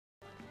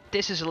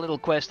this is a little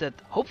quest that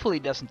hopefully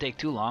doesn't take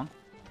too long.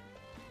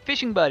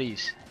 Fishing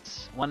buddies.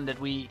 It's one that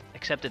we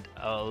accepted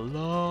a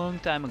long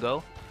time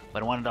ago,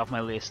 but I wanted it off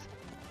my list.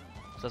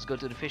 So let's go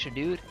to the fisher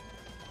dude.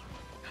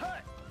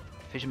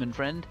 Fisherman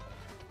friend.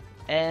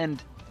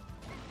 And,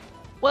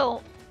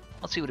 well,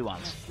 let's see what he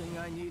wants.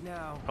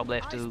 Probably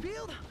have to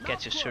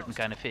catch a certain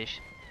kind of fish.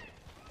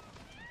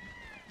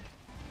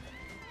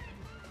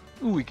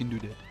 Ooh, we can do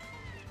that.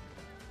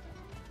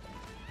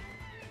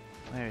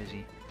 Where is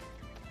he?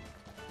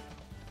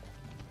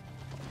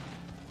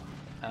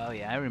 Oh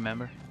yeah, I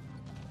remember.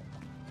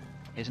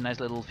 Here's a nice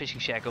little fishing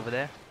shack over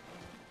there.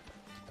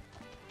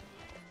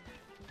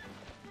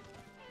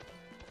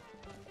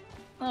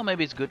 Well,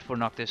 maybe it's good for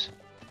Noctis.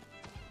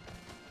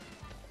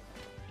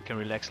 You can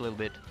relax a little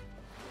bit.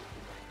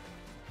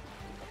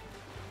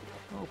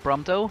 Oh,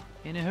 Prompto,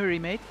 in a hurry,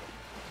 mate.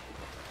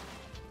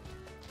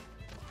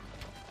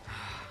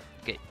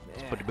 Okay,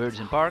 let's put the birds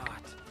in park.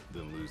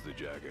 Then lose the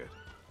jacket.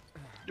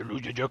 Then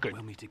lose your jacket.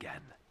 We'll meet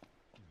again.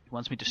 He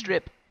wants me to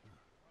strip.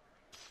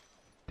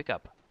 Pick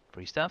up.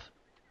 Free stuff.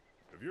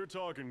 If you're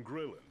talking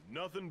grilling,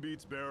 nothing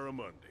beats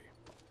barramundi.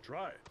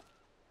 Try it.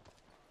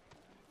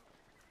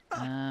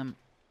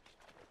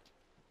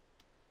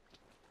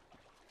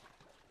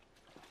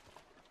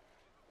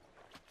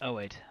 Oh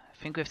wait, I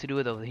think we have to do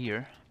it over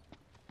here.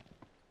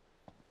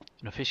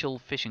 An official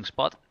fishing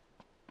spot.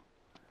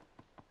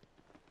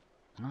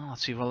 Oh,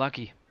 let's see if we're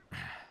lucky.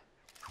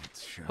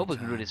 Hope we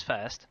can do this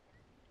fast.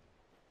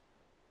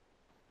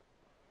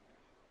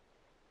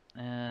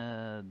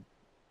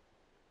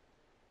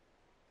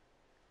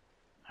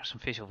 There's some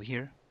fish over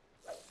here.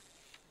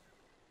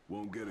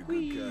 Won't get a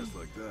good cast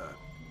like that.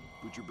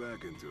 Put your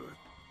back into it.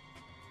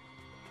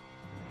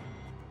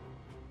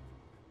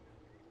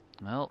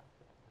 Well,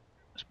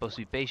 I'm supposed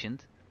to be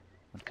patient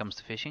when it comes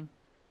to fishing.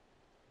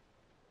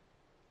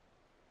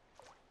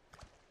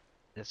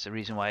 That's the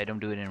reason why I don't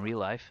do it in real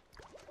life.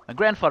 My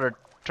grandfather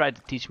tried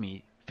to teach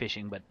me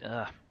fishing, but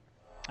I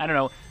don't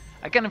know.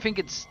 I kind of think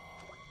it's,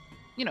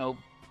 you know,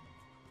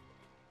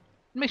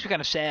 it makes me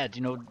kind of sad,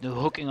 you know, the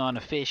hooking on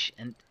a fish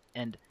and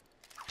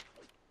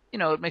you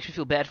know, it makes me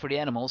feel bad for the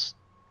animals.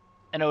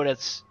 I know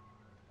that's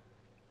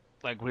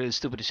like really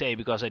stupid to say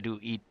because I do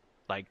eat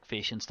like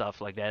fish and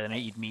stuff like that, and I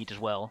eat meat as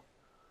well.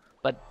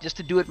 But just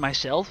to do it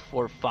myself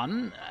for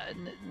fun,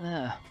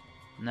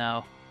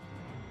 no,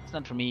 it's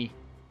not for me.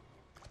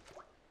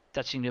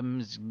 Touching them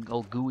is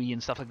all gooey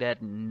and stuff like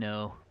that,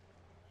 no.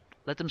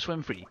 Let them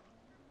swim free.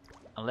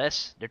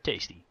 Unless they're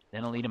tasty,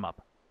 then I'll eat them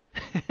up.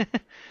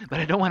 But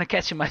I don't want to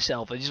catch them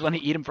myself, I just want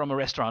to eat them from a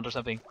restaurant or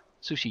something.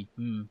 Sushi,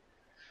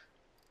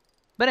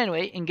 But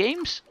anyway, in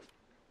games,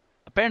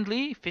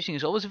 apparently fishing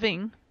is always a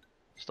thing.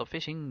 Stop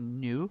fishing,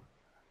 new.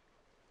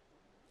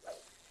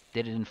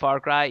 Did it in Far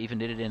Cry, even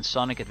did it in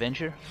Sonic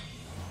Adventure.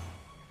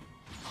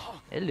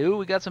 Hello,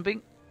 we got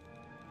something.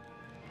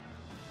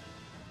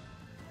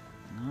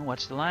 Oh,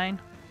 watch the line.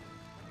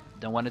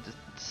 Don't want it to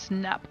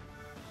snap.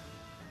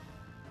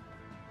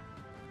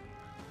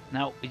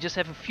 Now, we just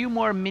have a few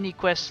more mini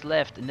quests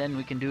left and then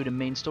we can do the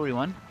main story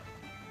one.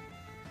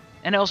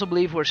 And I also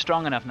believe we're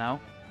strong enough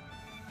now.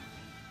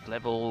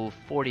 Level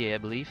 40, I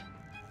believe.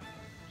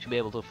 Should be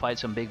able to fight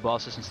some big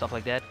bosses and stuff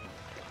like that.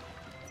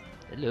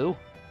 Hello.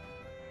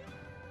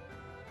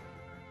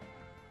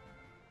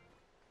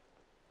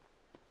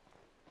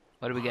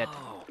 What do we get?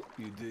 Oh,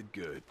 you did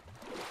good.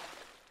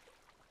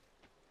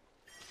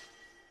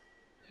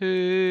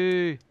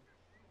 Hey. Is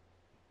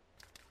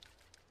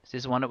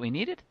this the one that we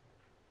needed?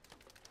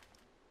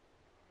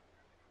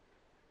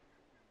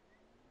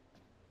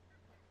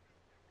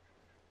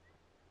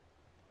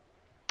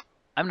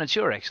 I'm not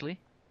sure actually.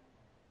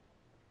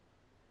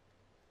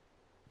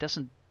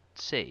 Doesn't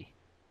say.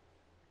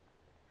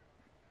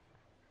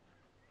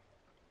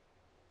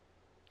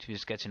 Should we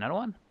just catch another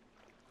one?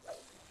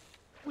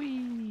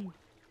 Whee!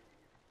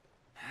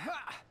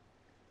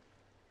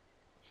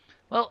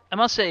 Well, I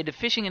must say the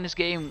fishing in this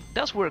game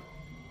does work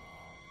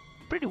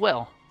pretty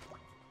well.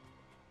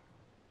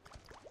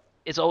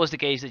 It's always the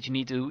case that you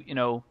need to, you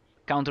know,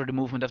 counter the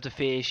movement of the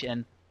fish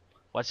and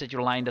watch that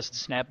your line doesn't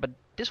snap, but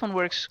this one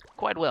works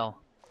quite well.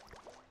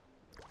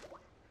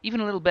 Even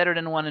a little better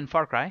than the one in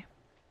Far Cry.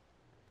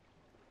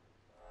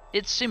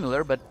 It's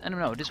similar, but I don't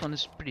know, this one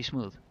is pretty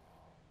smooth.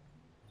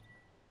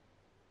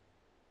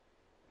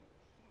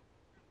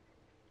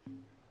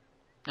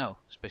 Oh,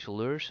 special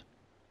lures.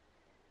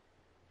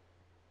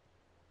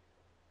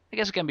 I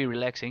guess it can be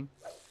relaxing.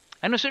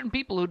 I know certain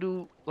people who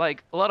do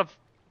like a lot of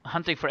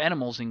hunting for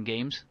animals in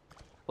games,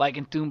 like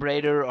in Tomb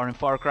Raider or in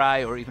Far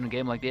Cry or even a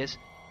game like this,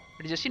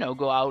 where they just, you know,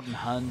 go out and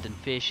hunt and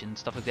fish and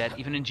stuff like that.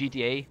 Even in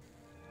GTA.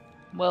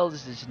 Well,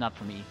 this is not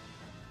for me.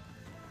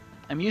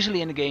 I'm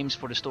usually in the games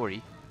for the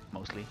story,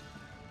 mostly.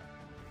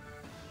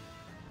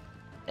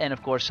 And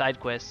of course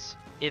side quests,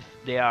 if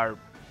they are,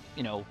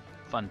 you know,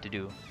 fun to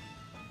do.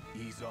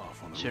 Ease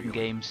off on the Certain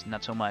wheel. games,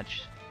 not so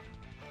much.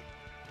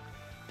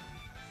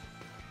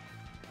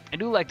 I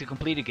do like to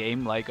complete a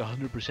game, like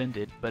 100%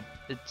 it, but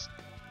it's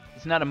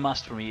not a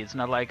must for me. It's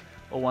not like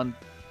I want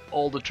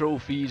all the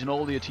trophies and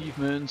all the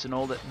achievements and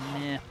all that.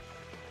 Nah.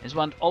 I just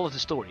want all of the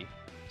story.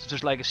 So if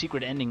there's like a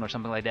secret ending or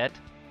something like that,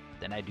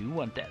 then I do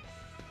want that.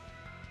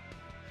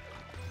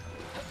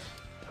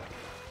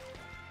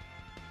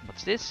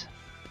 What's this?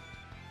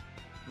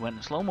 Went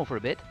in slow-mo for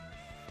a bit.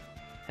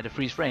 Had a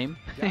freeze frame.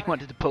 He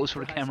wanted to pose for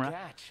the camera.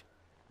 Catch.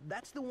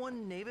 That's the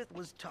one Navyth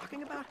was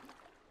talking about?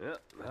 Yeah,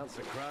 that's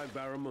a Klijn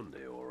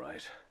barramundi, all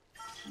right.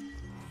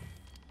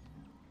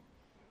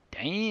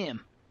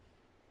 Damn.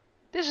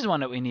 This is one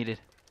that we needed.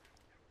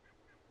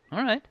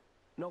 Alright.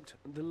 Noct,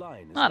 the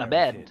line is Not a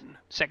very bad thin.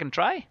 second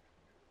try.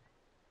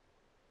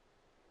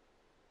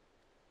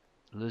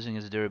 Losing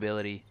his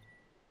durability.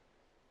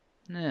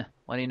 Nah,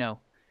 what do you know?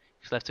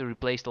 He's left to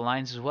replace the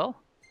lines as well.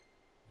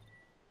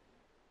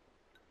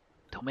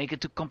 Don't make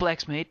it too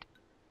complex, mate.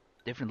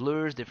 Different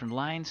lures, different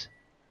lines.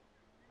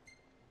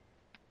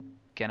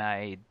 Can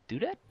I do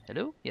that?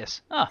 Hello?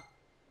 Yes. Ah.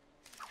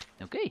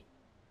 Okay.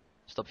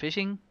 Stop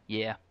fishing?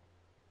 Yeah.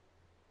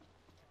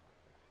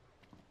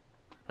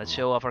 Let's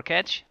show off our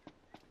catch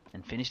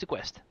and finish the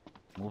quest.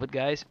 Move it,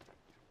 guys.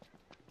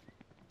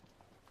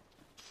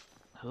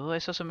 Oh, I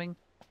saw something.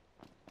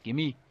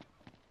 Gimme.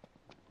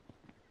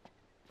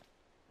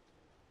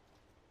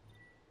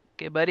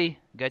 Okay, buddy.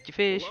 Got your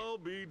fish. Well, I'll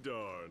be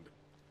darned.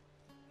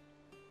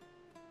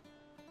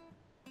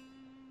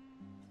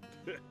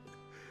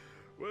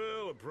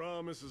 Well, a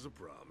promise is a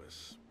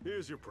promise.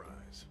 Here's your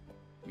prize.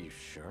 You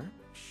sure?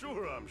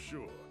 Sure, I'm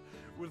sure.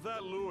 With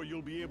that lure,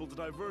 you'll be able to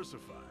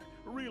diversify,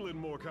 reel in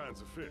more kinds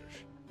of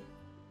fish.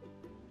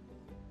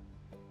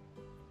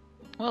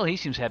 Well, he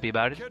seems happy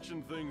about it.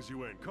 Catching things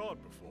you ain't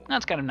caught before.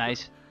 That's kind of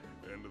nice.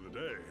 End of the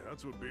day,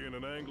 that's what being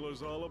an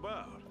angler's all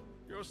about.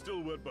 You're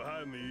still wet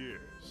behind the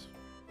ears,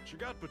 but you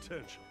got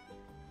potential.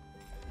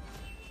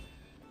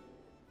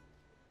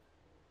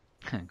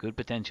 Good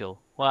potential.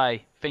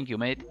 Why, thank you,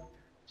 mate.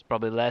 It's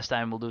probably the last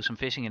time we'll do some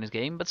fishing in this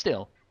game, but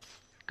still.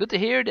 Good to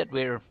hear that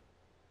we're,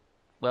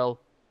 well,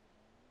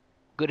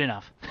 good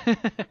enough.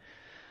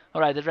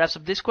 Alright, that wraps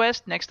up this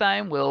quest. Next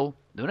time we'll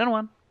do another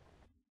one.